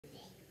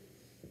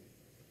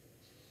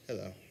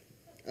Hello.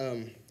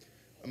 I'm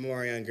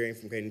Marion Green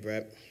from Creighton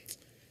Prep,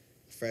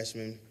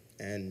 freshman,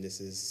 and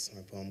this is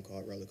my poem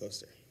called Roller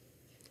Coaster.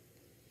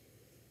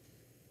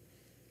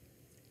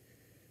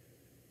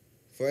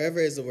 Forever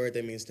is a word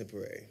that means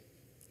temporary.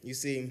 You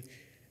see,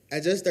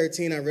 at just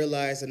 13, I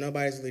realized that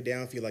nobody's really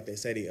down for you like they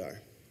say they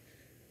are.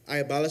 I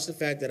abolished the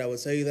fact that I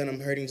would tell you that I'm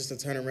hurting just to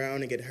turn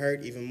around and get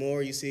hurt even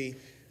more. You see,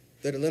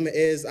 the dilemma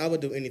is I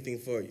would do anything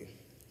for you.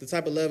 The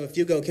type of love, if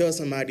you go kill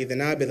somebody,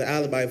 then I'll be the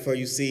alibi for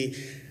you. See,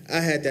 I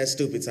had that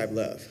stupid type of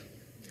love.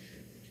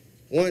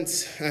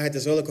 Once, I had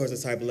this roller coaster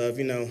type of love,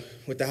 you know,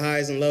 with the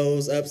highs and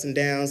lows, ups and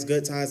downs,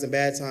 good times and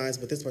bad times,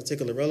 but this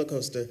particular roller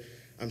coaster,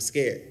 I'm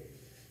scared.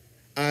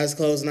 Eyes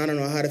closed and I don't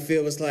know how to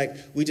feel. It's like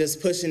we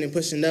just pushing and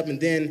pushing up and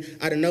then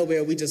out of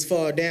nowhere we just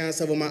fall down.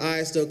 So with my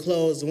eyes still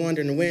closed,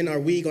 wondering when are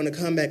we gonna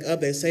come back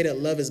up? They say that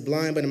love is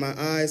blind, but in my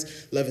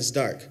eyes, love is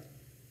dark.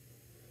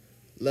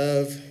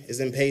 Love is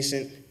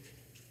impatient.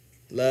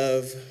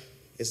 Love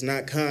is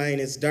not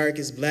kind, it's dark,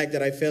 it's black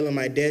that I fell on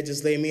my dead.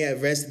 Just lay me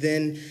at rest,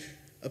 then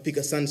a peak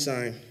of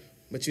sunshine.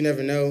 But you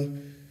never know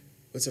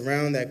what's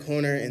around that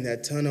corner in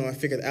that tunnel. I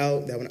figured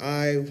out that when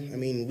I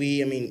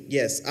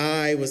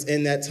was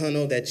in that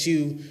tunnel, that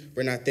you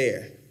were not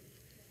there.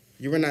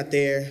 You were not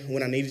there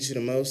when I needed you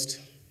the most.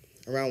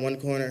 Around one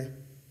corner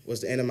was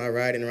the end of my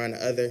ride, and around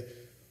the other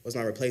was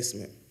my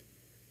replacement.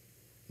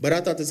 But I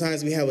thought the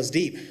times we had was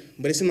deep.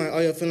 But it seemed like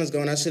all your feelings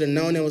gone. I should have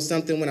known it was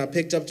something when I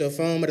picked up your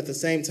phone, but at the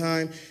same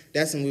time,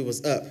 that's when we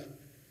was up.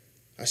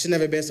 I should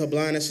never have been so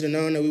blind. I should have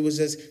known that we was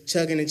just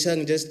chugging and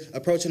chugging, just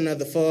approaching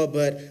another fall,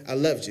 but I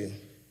loved you.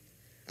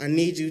 I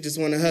need you, just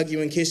want to hug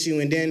you and kiss you,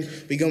 and then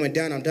be going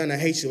down, I'm done, I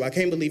hate you. I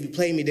can't believe you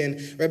played me,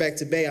 then right back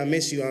to Bay, I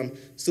miss you. I'm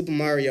Super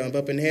Mario, I'm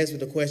bumping heads with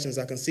the questions.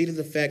 I conceded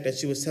the fact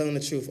that you was telling the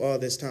truth all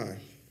this time.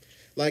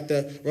 Like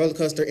the roller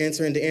coaster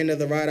entering the end of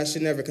the ride, I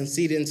should never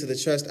concede into the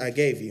trust I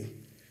gave you.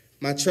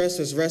 My trust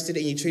was rusted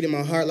and you treated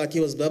my heart like it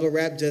was bubble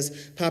wrap,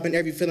 just popping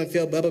every feeling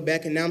filled bubble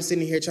back, and now I'm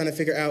sitting here trying to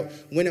figure out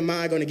when am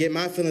I going to get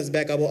my feelings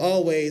back. I will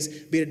always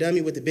be the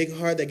dummy with the big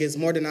heart that gets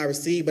more than I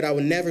receive, but I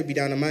will never be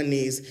down on my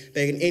knees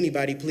begging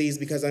anybody please,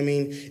 because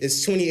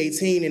it's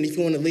 2018 and if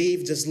you want to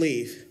leave, just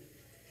leave.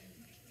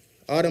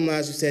 All them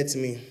lies you said to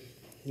me,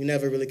 you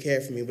never really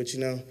cared for me, but you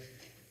know,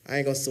 I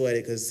ain't going to sweat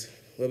it because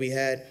what we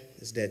had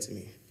is dead to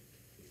me.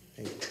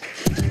 Thank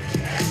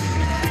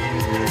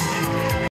you.